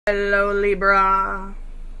Hello Libra,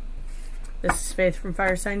 this is Faith from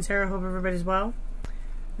Fire Sign Tarot. Hope everybody's well.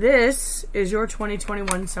 This is your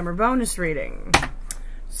 2021 summer bonus reading.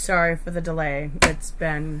 Sorry for the delay, it's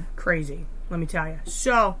been crazy, let me tell you.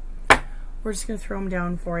 So, we're just going to throw them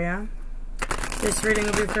down for you. This reading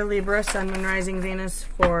will be for Libra, Sun, Moon, Rising, Venus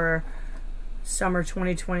for summer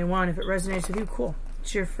 2021. If it resonates with you, cool.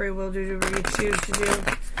 It's your free will to do whatever you choose to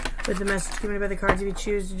do. With the message given by the cards, if you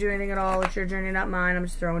choose to do anything at all, it's your journey, not mine. I'm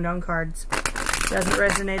just throwing down cards. If it doesn't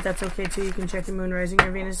resonate, that's okay too. You can check your Moon, Rising,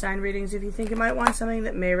 or Venus sign readings if you think you might want something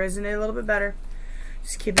that may resonate a little bit better.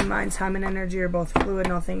 Just keep in mind, time and energy are both fluid,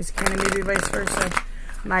 and all things can and maybe vice versa.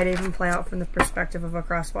 Might even play out from the perspective of a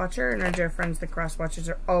cross-watcher. And our dear friends, the cross-watchers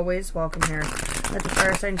are always welcome here at the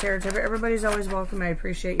Fire Sign Tarot. Everybody's always welcome. I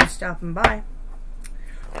appreciate you stopping by.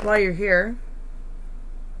 While you're here,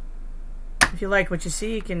 if you like what you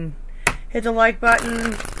see, you can hit the like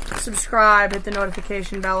button, subscribe, hit the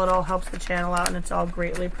notification bell. It all helps the channel out, and it's all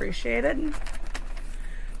greatly appreciated.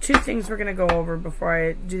 Two things we're going to go over before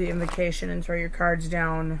I do the invocation and throw your cards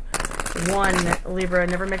down. One, Libra,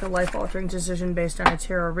 never make a life-altering decision based on a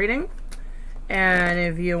tarot reading. And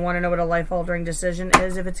if you want to know what a life-altering decision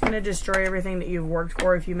is, if it's going to destroy everything that you've worked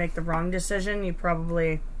for, if you make the wrong decision, you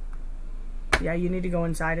probably, yeah, you need to go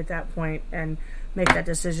inside at that point and make that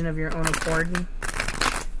decision of your own accord.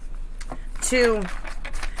 Two,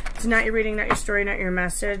 it's not your reading, not your story, not your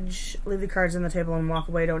message. Leave the cards on the table and walk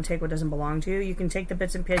away. Don't take what doesn't belong to you. You can take the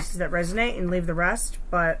bits and pieces that resonate and leave the rest,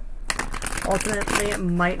 but ultimately it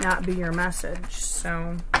might not be your message.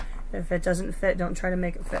 So if it doesn't fit, don't try to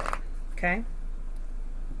make it fit. Okay?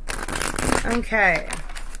 Okay.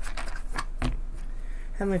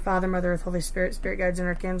 Heavenly Father, Mother Earth, Holy Spirit, Spirit Guides, and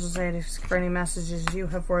Archangels, I ask for any messages you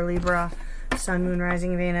have for Libra, Sun, Moon,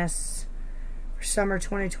 Rising, Venus, for summer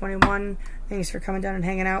 2021. Thanks for coming down and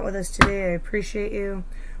hanging out with us today. I appreciate you.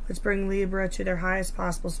 Let's bring Libra to their highest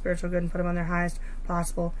possible spiritual good and put them on their highest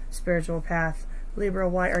possible spiritual path. Libra,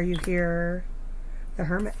 why are you here? The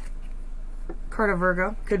Hermit. Card of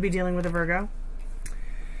Virgo. Could be dealing with a Virgo.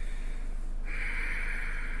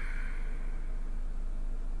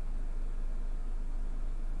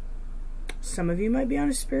 Some of you might be on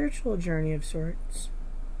a spiritual journey of sorts.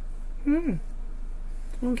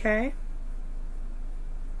 Okay.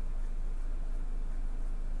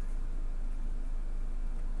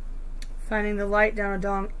 Finding the light down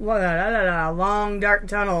a long dark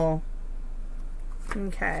tunnel.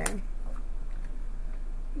 Okay.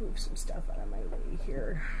 Move some stuff out of my way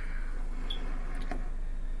here.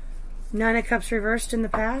 Nine of Cups reversed in the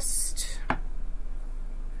past.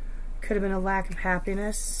 Could have been a lack of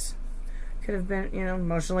happiness. Could have been,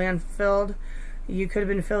 emotionally unfulfilled. You could have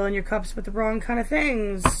been filling your cups with the wrong kind of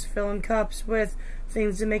things. Filling cups with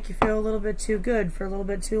things that make you feel a little bit too good for a little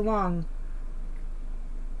bit too long.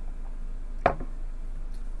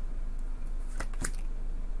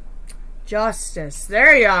 Justice.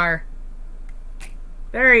 There you are.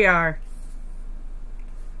 There you are.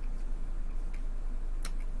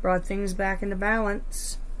 Brought things back into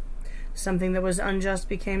balance. Something that was unjust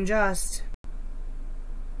became just.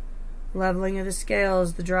 Leveling of the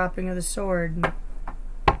scales, the dropping of the sword.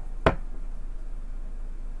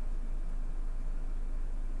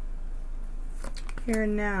 Here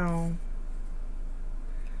and now.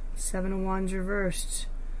 Seven of Wands reversed.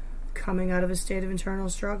 Coming out of a state of internal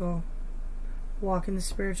struggle. Walking the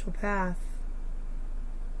spiritual path.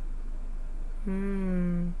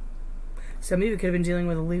 Some of you could have been dealing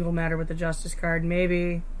with a legal matter with the Justice card.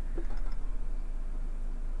 Maybe.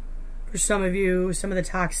 For some of you, some of the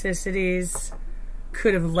toxicities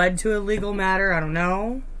could have led to a legal matter. I don't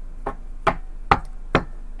know.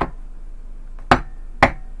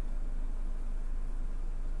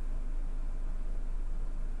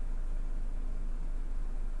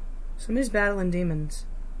 Somebody's battling demons.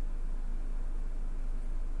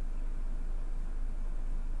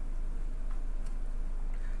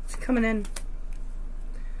 It's coming in.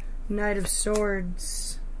 Knight of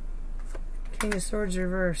Swords. King of Swords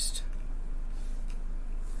reversed.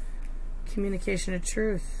 Communication of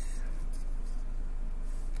truth.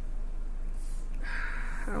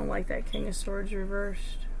 I don't like that King of Swords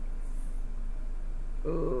reversed.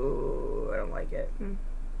 Ooh, I don't like it.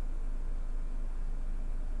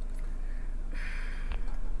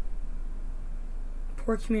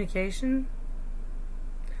 Poor communication.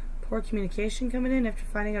 Poor communication coming in after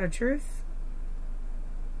finding out a truth.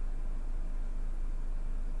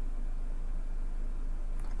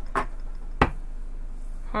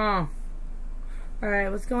 Huh.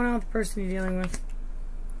 Alright, what's going on with the person you're dealing with?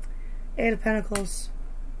 Eight of Pentacles.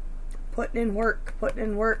 Putting in work,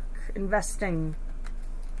 investing.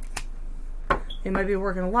 They might be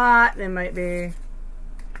working a lot. They might be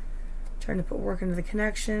trying to put work into the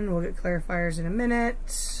connection. We'll get clarifiers in a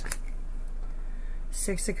minute.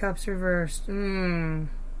 Six of Cups reversed. They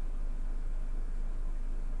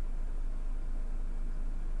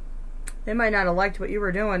might not have liked what you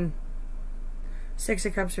were doing. Six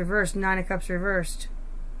of Cups reversed. Nine of Cups reversed.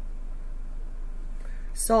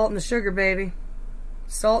 Salt and the sugar, baby.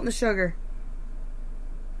 Salt and the sugar.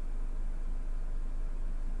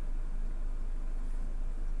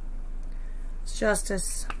 It's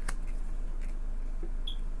Justice.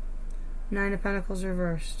 Nine of Pentacles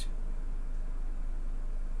reversed.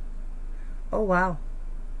 Oh, wow.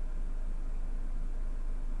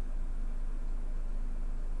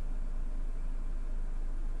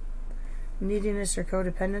 Neediness or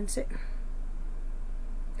codependency.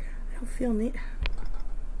 I don't feel need.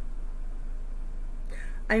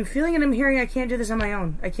 I'm feeling and I'm hearing I can't do this on my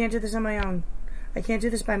own. I can't do this on my own. I can't do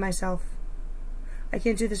this by myself. I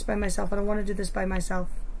can't do this by myself. I don't want to do this by myself.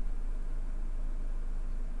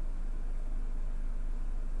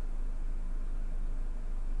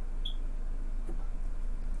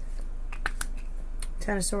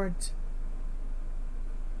 Ten of Swords.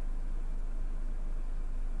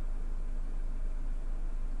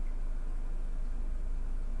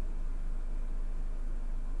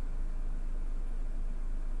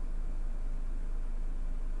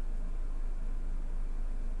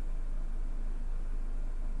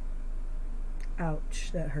 Ouch,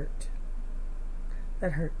 that hurt.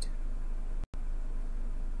 That hurt.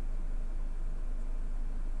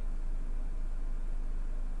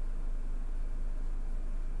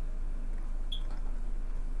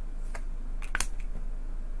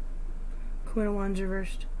 Queen of Wands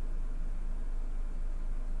reversed.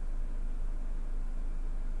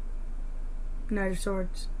 Knight of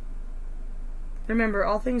Swords. Remember,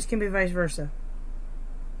 all things can be vice versa.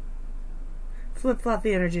 Flip-flop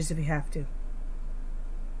the energies if you have to.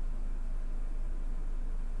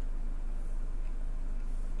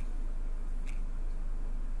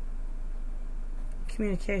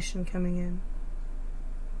 Communication coming in.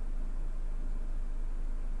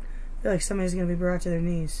 I feel like somebody's going to be brought to their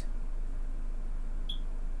knees.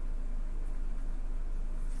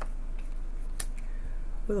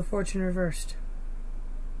 Wheel of Fortune reversed.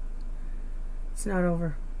 It's not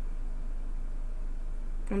over.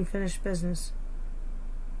 Unfinished business.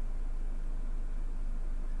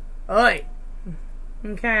 Oi!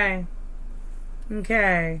 Okay.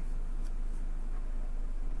 Okay.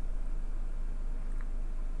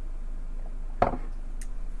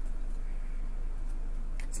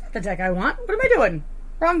 It's not the deck I want. What am I doing?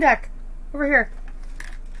 Wrong deck. Over here.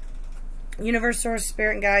 Universe, Source,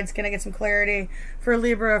 Spirit, and Guides. Can I get some clarity for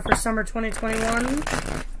Libra for summer 2021?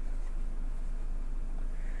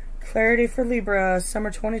 Clarity for Libra, summer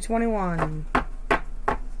 2021.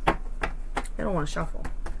 They don't want to shuffle.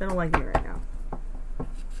 They don't like me right now.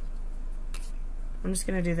 I'm just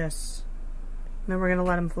going to do this. And then we're going to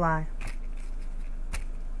let them fly.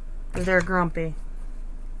 Because they're grumpy.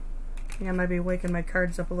 I think I might be waking my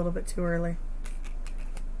cards up a little bit too early.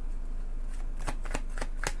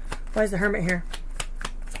 Why is the Hermit here?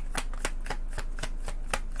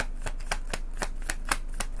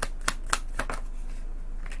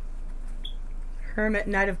 Hermit,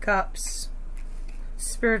 Knight of Cups.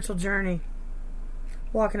 Spiritual journey.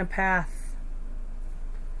 Walking a path.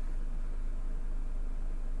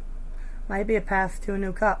 Might be a path to a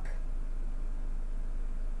new cup.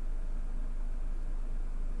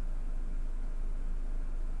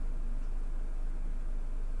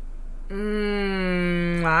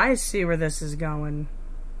 I see where this is going.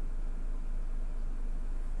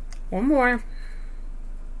 One more.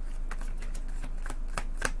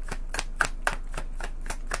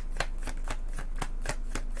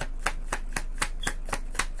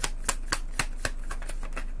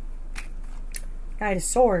 Knight of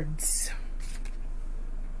Swords.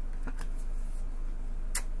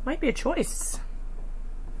 Might be a choice.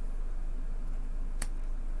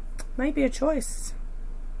 Might be a choice.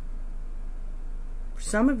 For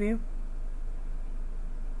some of you.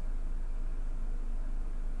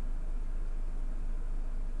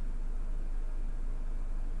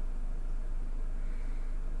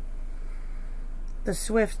 The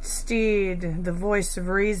swift steed, the voice of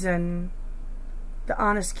reason, the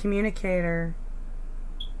honest communicator.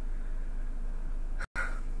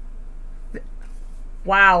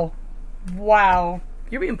 Wow. Wow.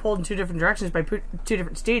 You're being pulled in two different directions by two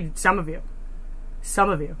different steeds. Some of you. Some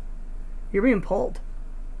of you. You're being pulled.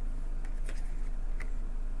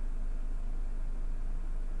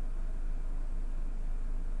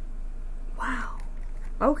 Wow.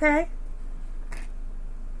 Okay.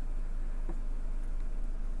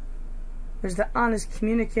 There's the honest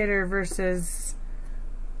communicator versus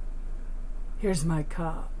here's my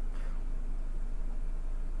cup.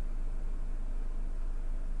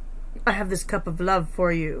 I have this cup of love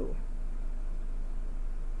for you.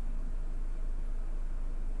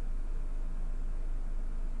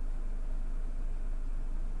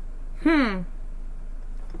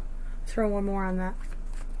 Throw one more on that.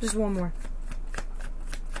 Just one more.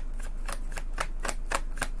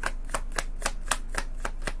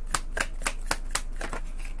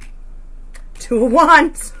 Two of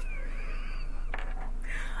Wands.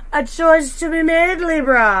 A choice to be made,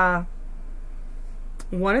 Libra.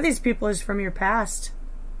 One of these people is from your past.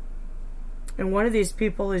 And one of these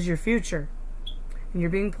people is your future. And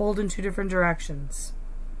you're being pulled in two different directions.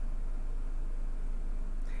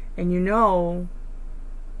 And you know,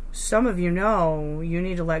 some of you know, you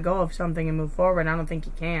need to let go of something and move forward. I don't think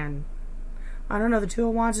you can. I don't know, the Two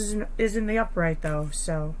of Wands is in the upright though,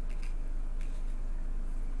 so.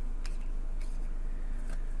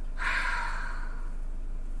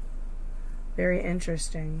 Very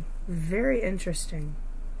interesting. Very interesting.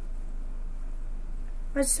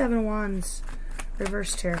 What's Seven of Wands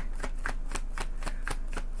reversed here?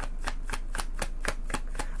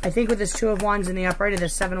 I think with this Two of Wands in the upright and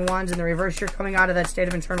this Seven of Wands in the reverse, you're coming out of that state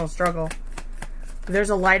of internal struggle. There's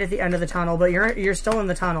a light at the end of the tunnel, but you're still in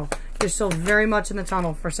the tunnel. You're still very much in the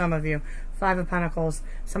tunnel for some of you. Five of Pentacles.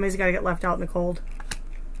 Somebody's got to get left out in the cold.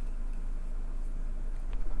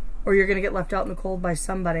 Or you're going to get left out in the cold by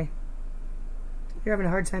somebody. You're having a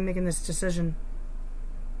hard time making this decision.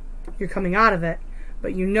 You're coming out of it,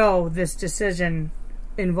 but you know this decision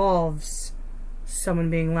involves someone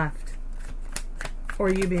being left. Or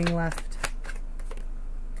you being left.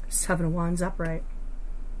 Seven of Wands upright.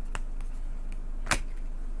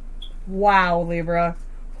 Wow, Libra.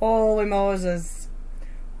 Holy Moses.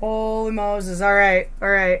 Holy Moses. Alright,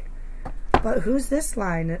 alright. But who's this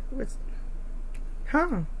line?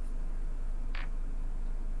 Huh.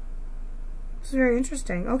 This is very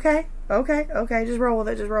interesting. Okay, okay, okay. Just roll with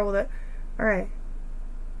it, just roll with it. Alright.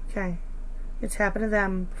 Okay. It's happened to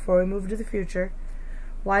them before we move to the future.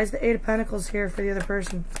 Why is the Eight of Pentacles here for the other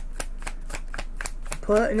person?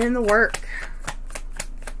 Putting in the work.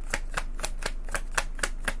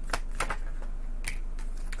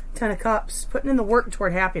 Ten of Cups. Putting in the work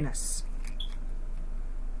toward happiness.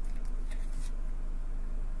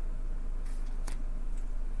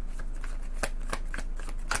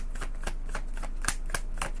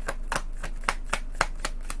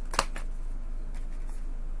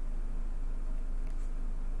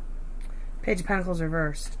 Page of Pentacles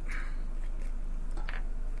reversed.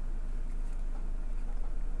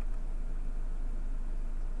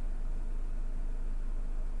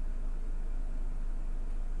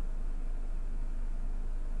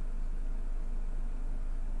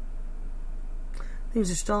 Things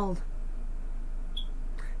are stalled.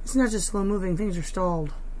 It's not just slow moving, things are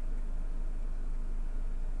stalled.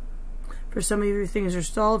 For some of you, things are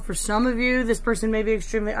stalled. For some of you, this person may be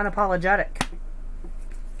extremely unapologetic.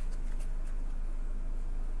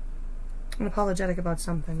 Unapologetic about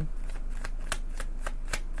something.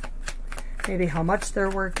 Maybe how much they're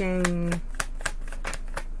working.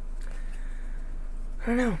 I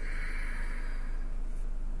don't know.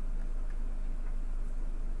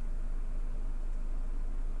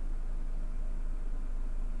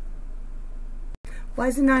 Why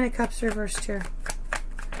is the Nine of Cups reversed here?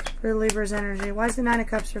 For Libra's energy. Why is the Nine of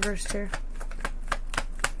Cups reversed here?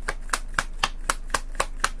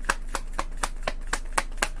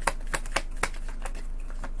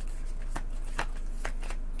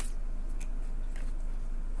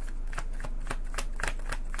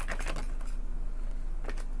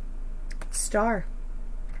 Star.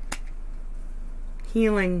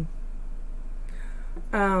 Healing.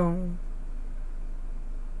 Oh.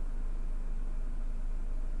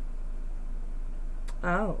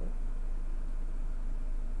 Oh.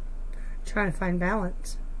 Trying to find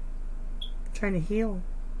balance. Trying to heal.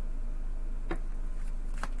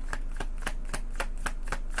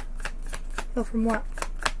 Heal from what?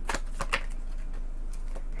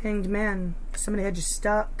 Hanged Man. Somebody had you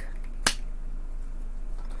stuck.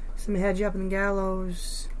 Somebody had you up in the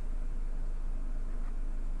gallows.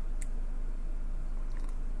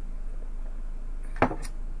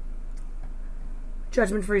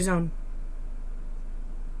 Judgment-free zone.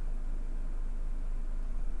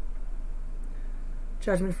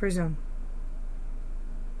 Judgment-free zone.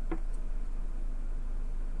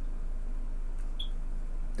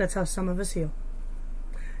 That's how some of us heal.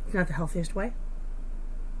 It's not the healthiest way,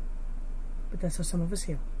 but that's how some of us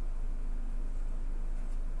heal.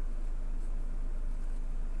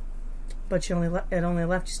 but it only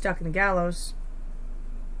left you stuck in the gallows.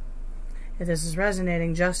 If this is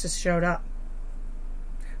resonating, justice showed up.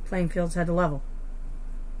 Playing fields had to level.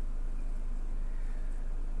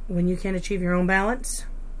 When you can't achieve your own balance,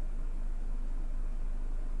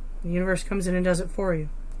 the universe comes in and does it for you.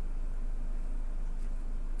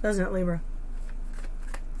 Doesn't it, Libra?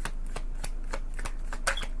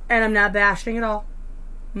 And I'm not bashing at all.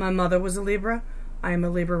 My mother was a Libra. I am a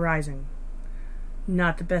Libra rising.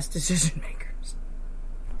 Not the best decision makers.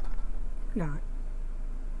 We're not.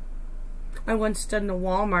 I once stood in a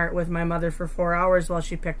Walmart with my mother for 4 hours while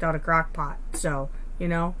she picked out a crock pot. So, you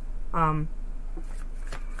know,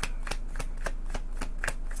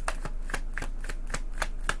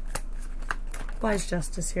 why is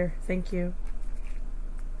justice here? Thank you.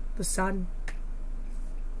 The sun.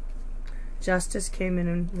 Justice came in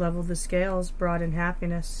and leveled the scales, brought in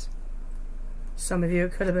happiness. Some of you,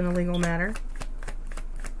 it could have been a legal matter.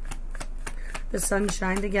 The sun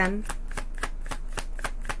shined again.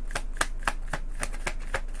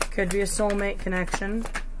 Could be a soulmate connection.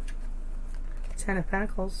 10 of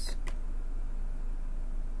Pentacles.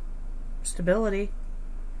 Stability.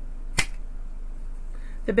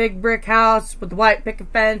 The big brick house with the white picket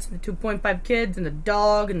fence and the 2.5 kids and the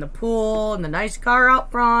dog and the pool and the nice car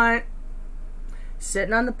out front.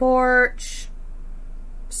 Sitting on the porch.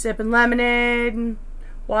 Sipping lemonade.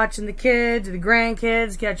 Watching the kids or the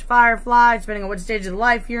grandkids catch fireflies, depending on what stage of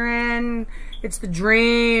life you're in. It's the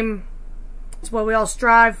dream. It's what we all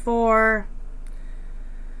strive for.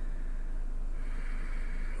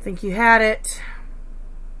 Think you had it.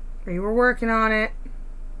 Or you were working on it.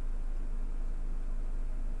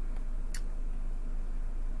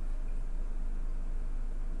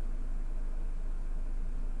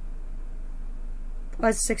 Why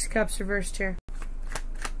is 6 of Cups reversed here?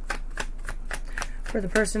 For the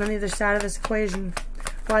person on the other side of this equation,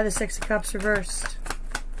 why the 6 of Cups reversed?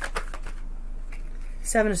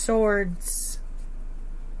 7 of Swords.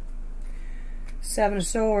 7 of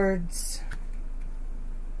Swords.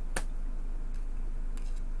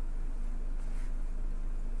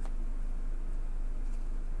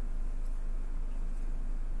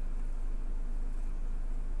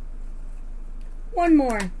 One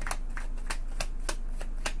more.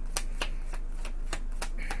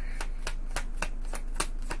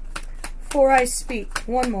 Before I speak,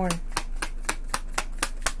 one more.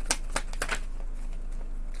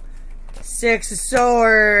 6 of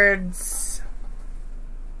Swords.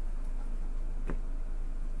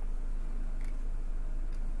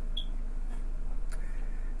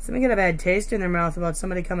 Somebody got a bad taste in their mouth about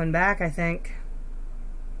somebody coming back, I think.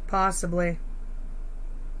 Possibly.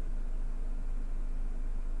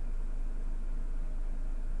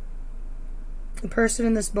 The person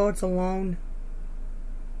in this boat's alone.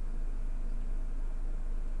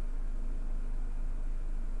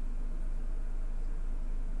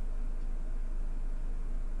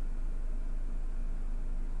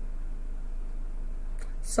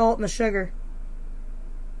 Salt and the sugar.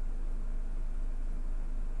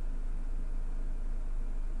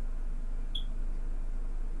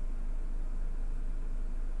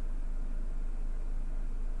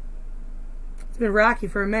 It's been rocky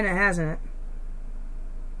for a minute, hasn't it?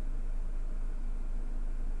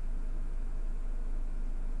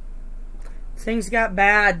 Things got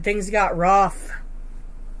bad. Things got rough.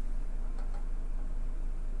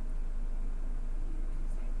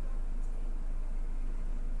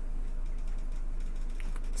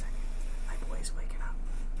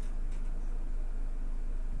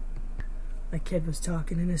 My kid was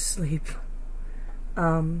talking in his sleep.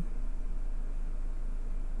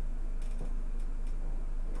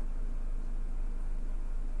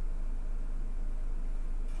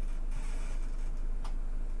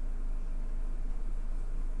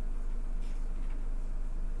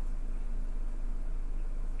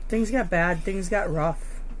 Things got bad. Things got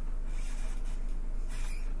rough.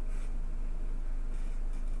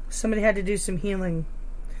 Somebody had to do some healing.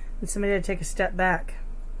 And somebody had to take a step back.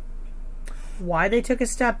 Why they took a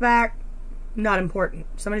step back, not important.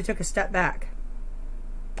 Somebody took a step back.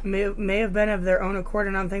 May have been of their own accord,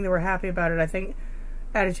 and I don't think they were happy about it. I think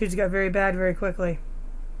attitudes got very bad very quickly.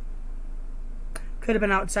 Could have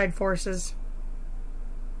been outside forces.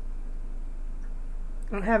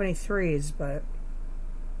 I don't have any 3s, but...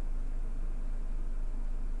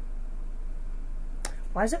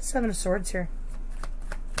 Why is that 7 of Swords here?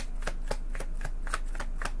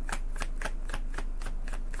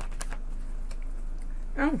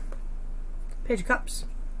 Oh, Page of Cups.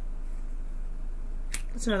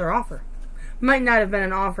 That's another offer. Might not have been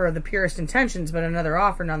an offer of the purest intentions, but another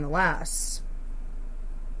offer nonetheless.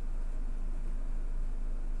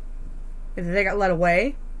 Either they got led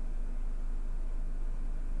away,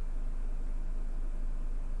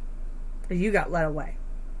 or you got led away.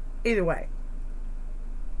 Either way.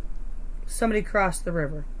 Somebody crossed the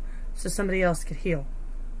river so somebody else could heal.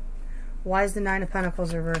 Why is the Nine of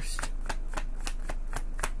Pentacles reversed?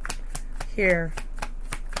 Here,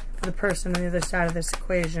 for the person on the other side of this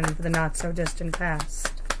equation for the not-so-distant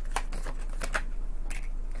past.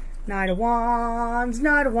 Knight of Wands,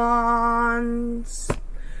 Knight of Wands.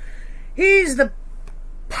 He's the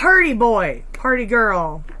party boy, party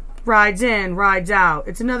girl. Rides in, rides out.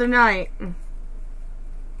 It's another night.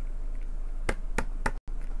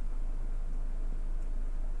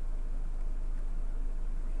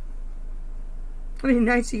 How many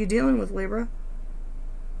nights are you dealing with, Libra?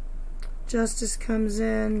 Justice comes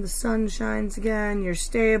in, the sun shines again, you're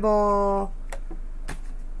stable.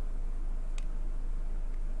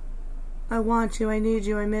 I want you, I need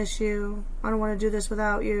you, I miss you. I don't want to do this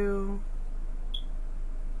without you.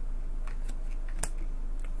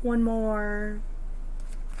 One more.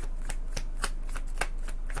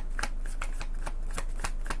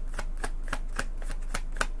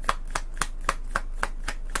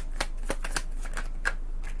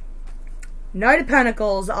 Knight of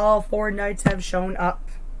Pentacles, all 4 knights have shown up.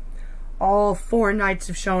 All 4 knights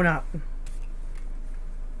have shown up.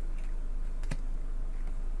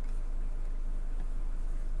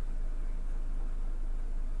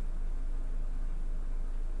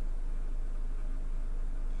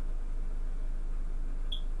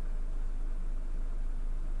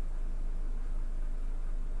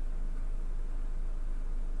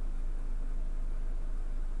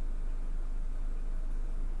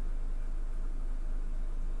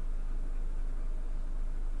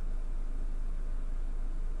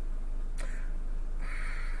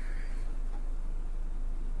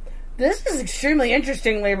 This is extremely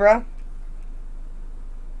interesting, Libra.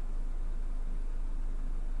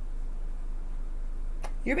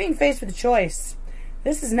 You're being faced with a choice.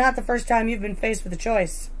 This is not the first time you've been faced with a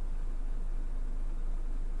choice.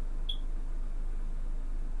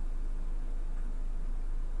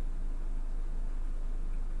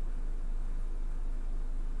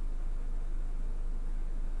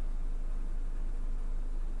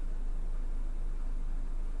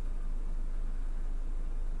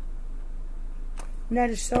 Knight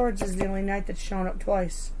of Swords is the only knight that's shown up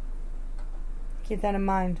twice. Keep that in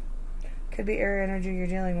mind. Could be air energy you're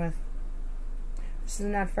dealing with. This is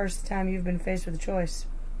not the first time you've been faced with a choice.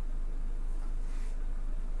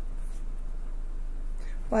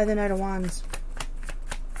 Why the Knight of Wands?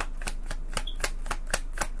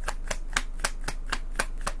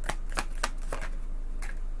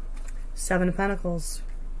 Seven of Pentacles.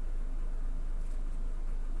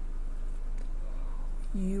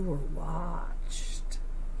 You were watched.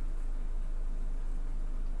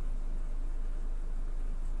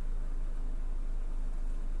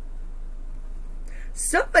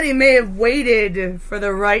 Somebody may have waited for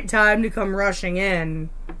the right time to come rushing in.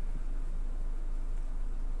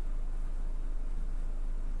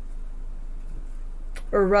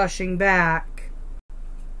 Or rushing back.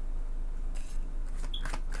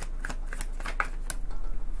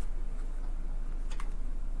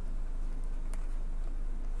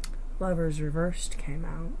 Lovers reversed came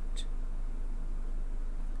out.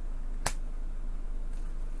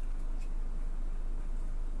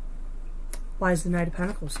 Why is the Knight of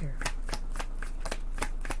Pentacles here?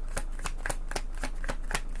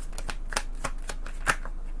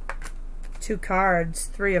 Two cards,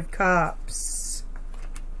 Three of Cups,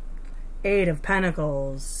 Eight of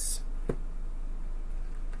Pentacles.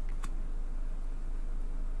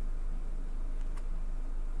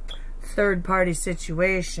 Third party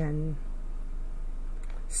situation.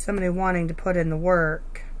 Somebody wanting to put in the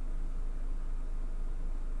work.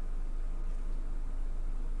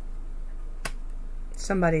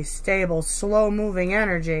 Somebody stable, slow-moving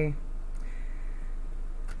energy.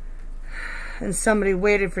 And somebody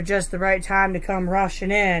waited for just the right time to come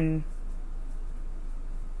rushing in.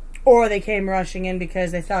 Or they came rushing in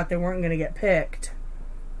because they thought they weren't going to get picked.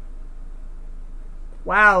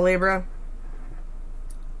 Wow, Libra.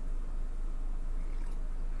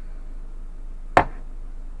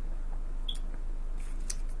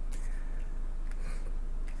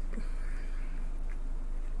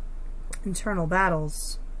 Internal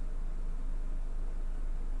battles,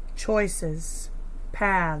 choices,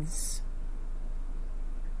 paths.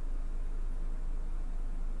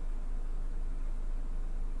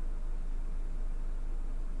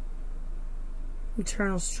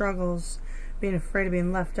 Internal struggles, being afraid of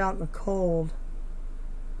being left out in the cold,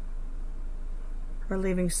 or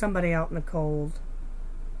leaving somebody out in the cold.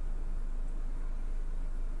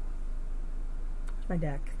 my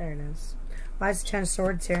deck? There it is. Why is the Ten of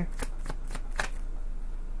Swords here?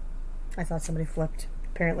 I thought somebody flipped.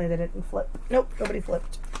 Apparently they didn't flip. Nope, nobody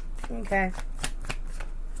flipped. Okay.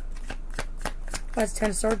 Why is the Ten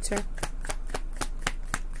of Swords here?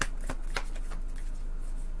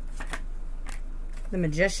 The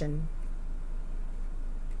Magician.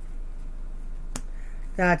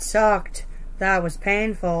 That sucked. That was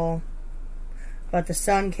painful. But the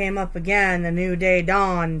sun came up again. The new day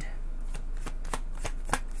dawned.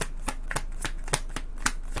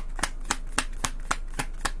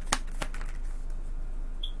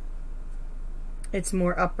 It's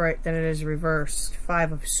more upright than it is reversed.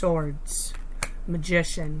 Five of Swords.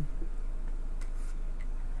 Magician.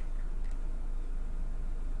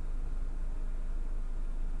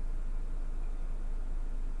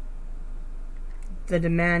 The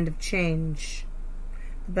demand of change.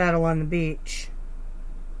 The battle on the beach.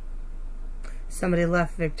 Somebody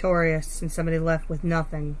left victorious and somebody left with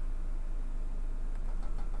nothing.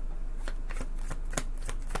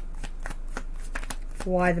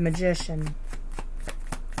 Why the Magician?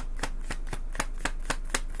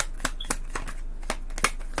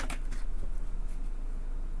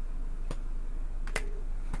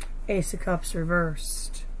 Ace of Cups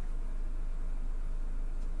reversed.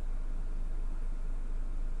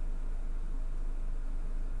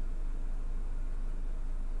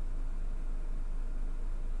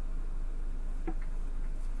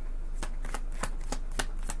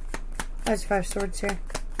 There's 5 swords here.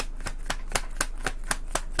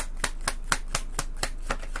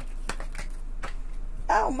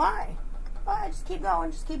 Oh my! Oh, just keep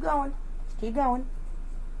going, just keep going, just keep going.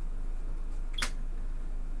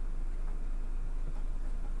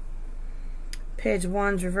 Page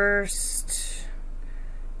 1's reversed.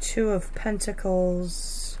 2 of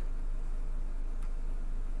Pentacles.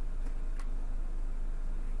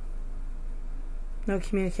 No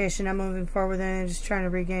communication, not moving forward with anything, just trying to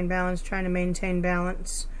regain balance, trying to maintain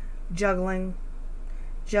balance. Juggling.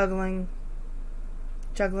 Juggling.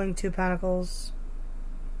 Juggling 2 Pentacles.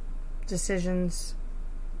 Decisions.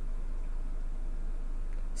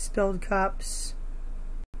 Spilled cups.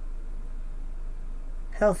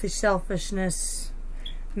 Healthy selfishness.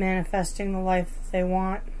 Manifesting the life that they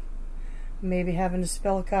want. Maybe having to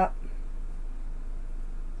spill a cup.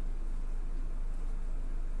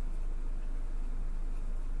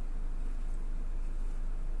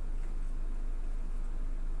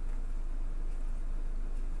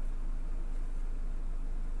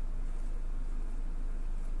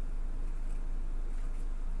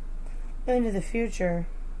 Into the future.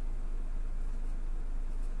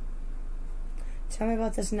 Tell me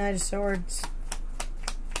about this Knight of Swords.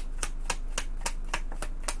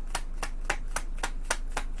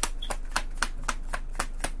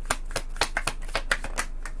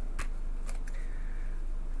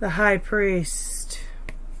 The High Priest.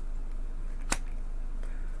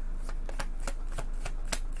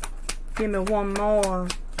 Give me one more.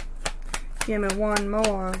 Give me one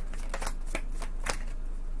more.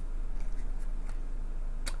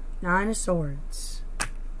 9 of Swords.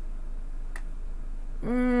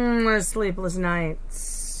 Sleepless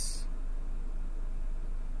nights.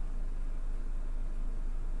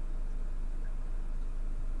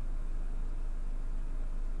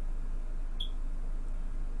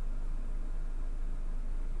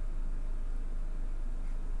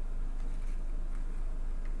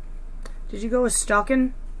 Did you go with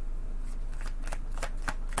stalking?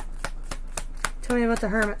 Tell me about the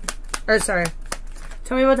Hermit. Or sorry.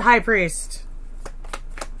 Tell me about the High Priest.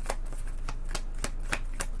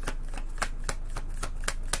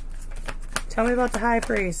 Tell me about the High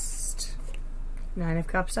Priest. 9 of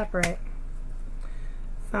Cups upright.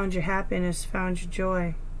 Found your happiness, found your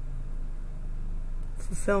joy.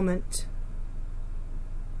 Fulfillment.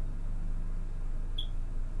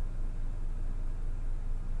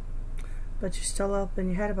 But you're still up in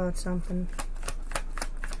your head about something.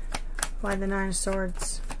 Why the 9 of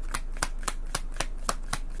Swords?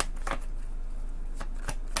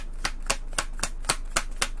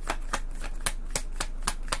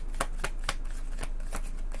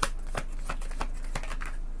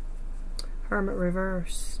 Hermit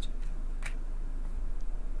reversed.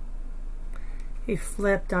 He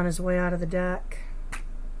flipped on his way out of the deck.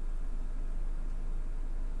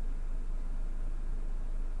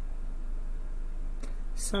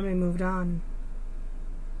 Somebody moved on.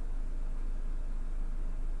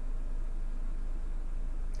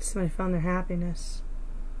 Somebody found their happiness.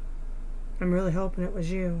 I'm really hoping it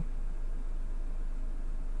was you.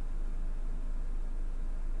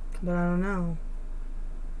 But I don't know.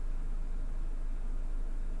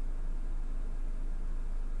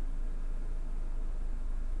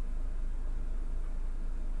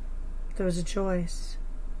 there was a choice.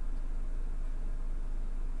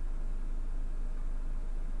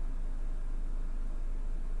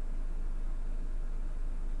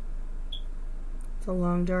 It's a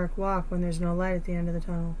long, dark walk when there's no light at the end of the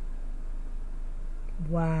tunnel.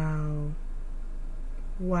 Wow.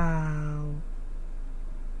 Wow.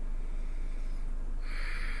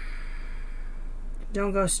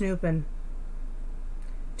 Don't go snooping.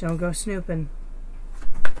 Don't go snooping.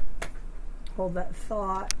 Hold that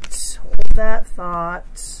thought. Hold that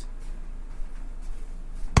thought.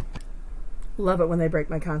 Love it when they break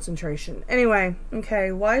my concentration. Anyway,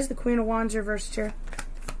 okay, why is the Queen of Wands reversed here?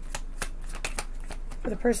 For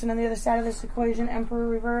the person on the other side of this equation, Emperor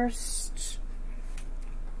reversed.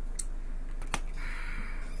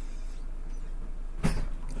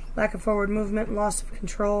 Lack of forward movement, loss of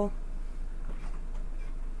control,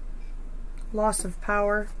 loss of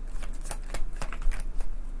power.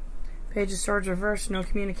 Page of Swords reversed, no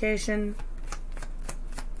communication.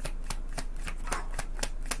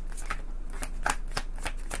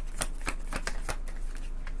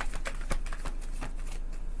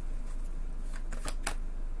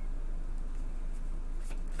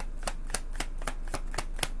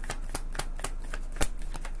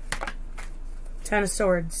 Ten of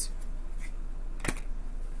Swords.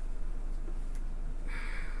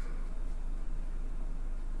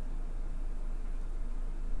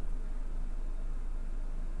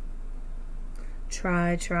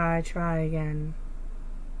 Try again.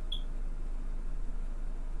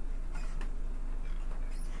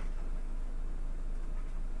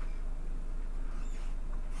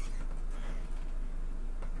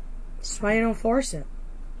 That's why you don't force it.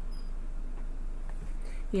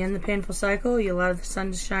 You end the painful cycle, you allow the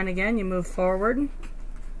sun to shine again, you move forward.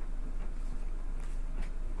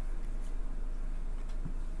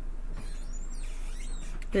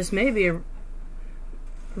 This may be a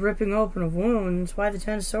ripping open of wounds. Why the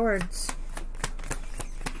Ten of Swords?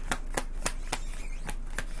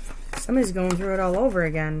 Somebody's going through it all over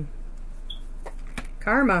again.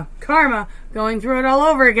 Karma. Karma. Going through it all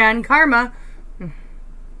over again. Karma.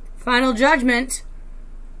 Final judgment.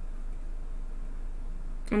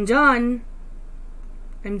 I'm done.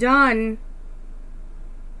 I'm done.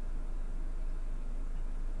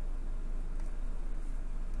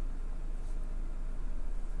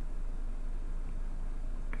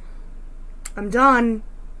 I'm done.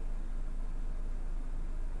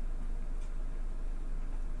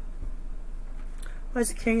 Why is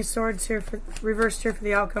the King of Swords here for reversed here for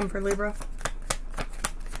the outcome for Libra?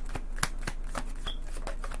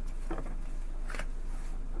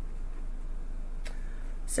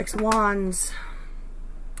 Six of Wands.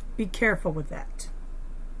 Be careful with that.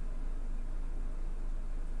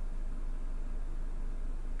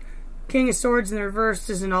 King of Swords in the reverse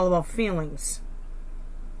isn't all about feelings.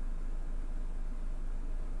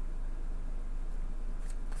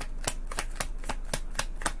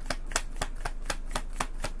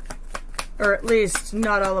 Or at least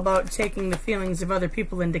not all about taking the feelings of other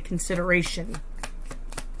people into consideration.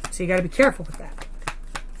 So you got to be careful with that.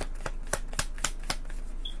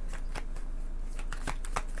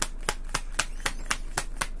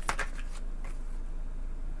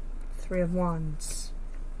 Three of Wands.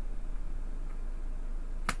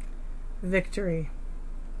 Victory.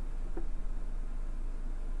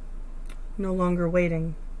 No longer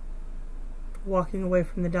waiting. Walking away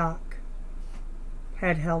from the dock.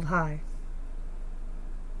 Head held high.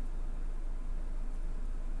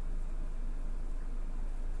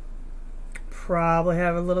 Probably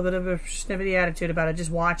have a little bit of a snippety attitude about it.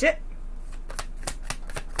 Just watch it.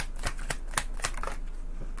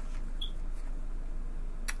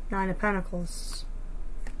 Nine of Pentacles.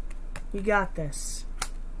 You got this.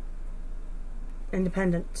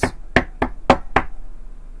 Independence.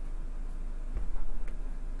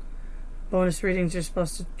 Bonus readings are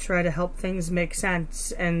supposed to try to help things make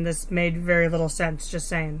sense, and this made very little sense, just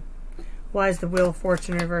saying. Why is the Wheel of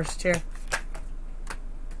Fortune reversed here?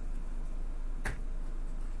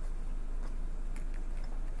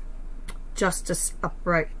 Justice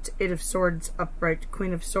upright. Eight of Swords upright.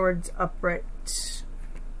 Queen of Swords upright.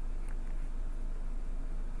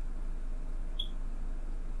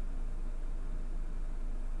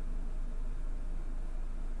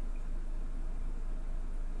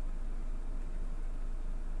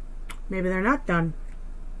 Maybe they're not done.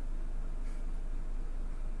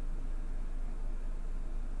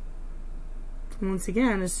 Once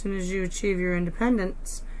again, as soon as you achieve your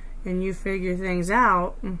independence and you figure things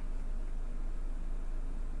out,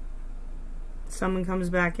 someone comes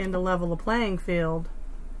back in to level the playing field.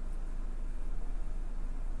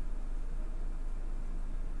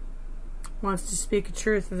 wants to speak a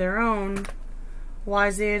truth of their own. Why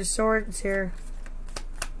is the Eight of Swords here?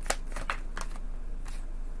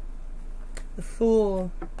 The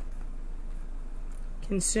Fool.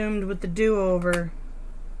 Consumed with the do-over.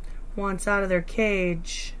 Wants out of their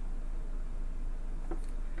cage.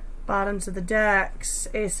 Bottoms of the decks.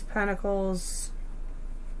 Ace of Pentacles.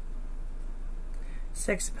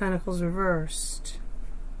 Six of Pentacles reversed.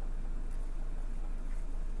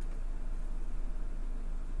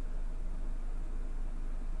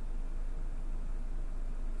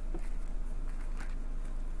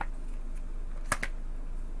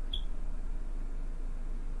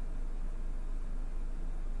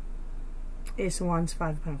 Ace of Wands,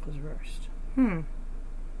 Five of Pentacles reversed.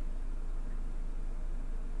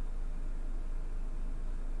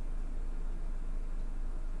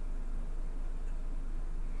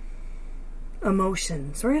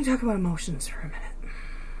 Emotions. We're going to talk about emotions for a minute.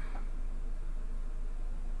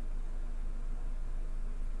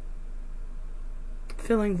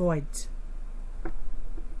 Filling voids.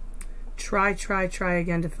 Try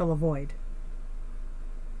again to fill a void.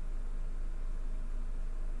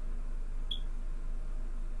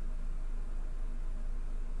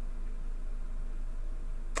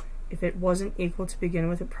 If it wasn't equal to begin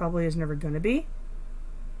with, it probably is never going to be.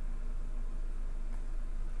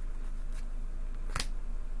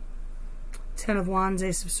 Ten of Wands,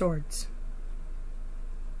 Ace of Swords.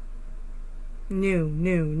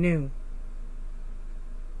 New.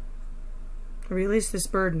 Release this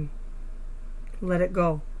burden. Let it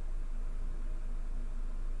go.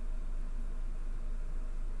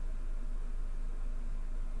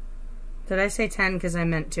 Did I say 10 because I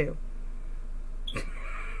meant 2?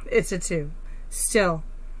 It's a 2. Still,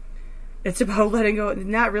 it's about letting go,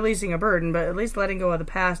 not releasing a burden, but at least letting go of the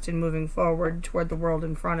past and moving forward toward the world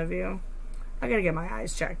in front of you. I gotta get my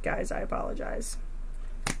eyes checked, guys. I apologize.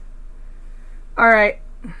 Alright.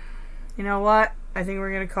 You know what? I think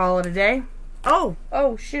we're gonna call it a day. Oh,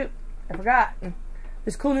 shoot. I forgot.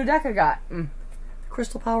 This cool new deck I got. The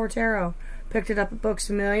Crystal Power Tarot. Picked it up at Books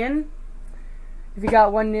A Million. If you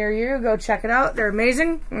got one near you, go check it out. They're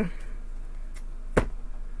amazing.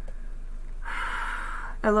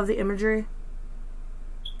 I love the imagery,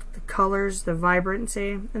 the colors, the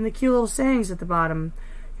vibrancy, and the cute little sayings at the bottom.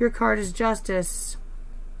 Your card is Justice.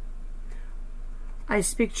 I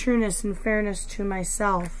speak trueness and fairness to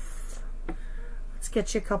myself. Let's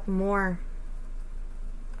get you a couple more.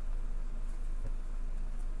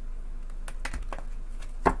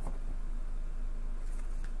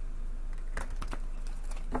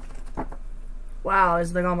 Wow,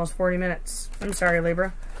 it's like almost 40 minutes. I'm sorry,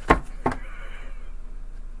 Libra.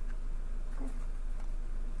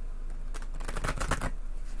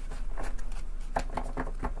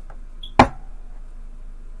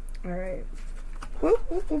 Alright.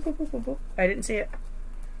 Whoop. I didn't see it.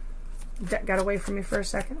 That got away from me for a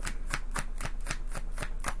second.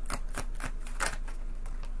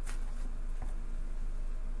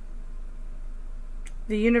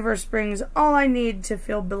 The universe brings all I need to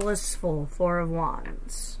feel blissful. Four of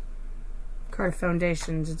Wands. Card of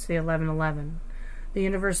Foundations. It's the 1111. The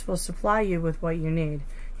universe will supply you with what you need.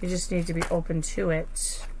 You just need to be open to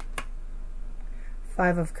it.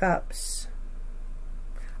 Five of Cups.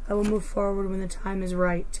 I will move forward when the time is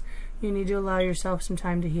right. You need to allow yourself some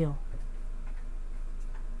time to heal.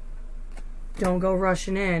 Don't go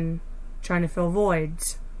rushing in, trying to fill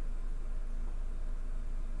voids,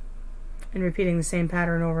 and repeating the same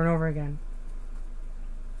pattern over and over again.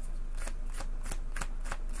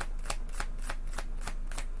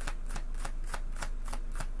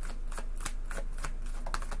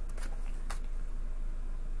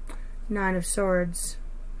 Nine of Swords.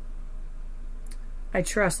 I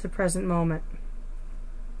trust the present moment.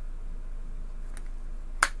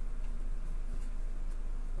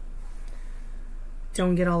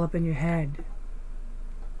 Don't get all up in your head.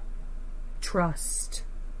 Trust.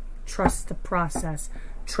 Trust the process.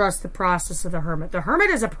 Trust the process of the Hermit. The Hermit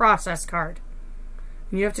is a process card.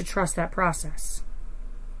 And you have to trust that process.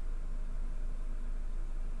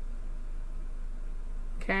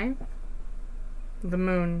 Okay? The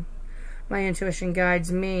Moon. My intuition guides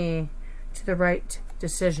me to the right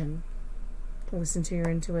decision. Listen to your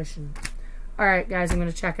intuition. Alright, guys, I'm going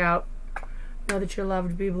to check out. Know that you're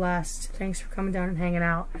loved. Be blessed. Thanks for coming down and hanging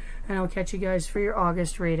out. And I'll catch you guys for your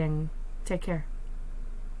August reading. Take care.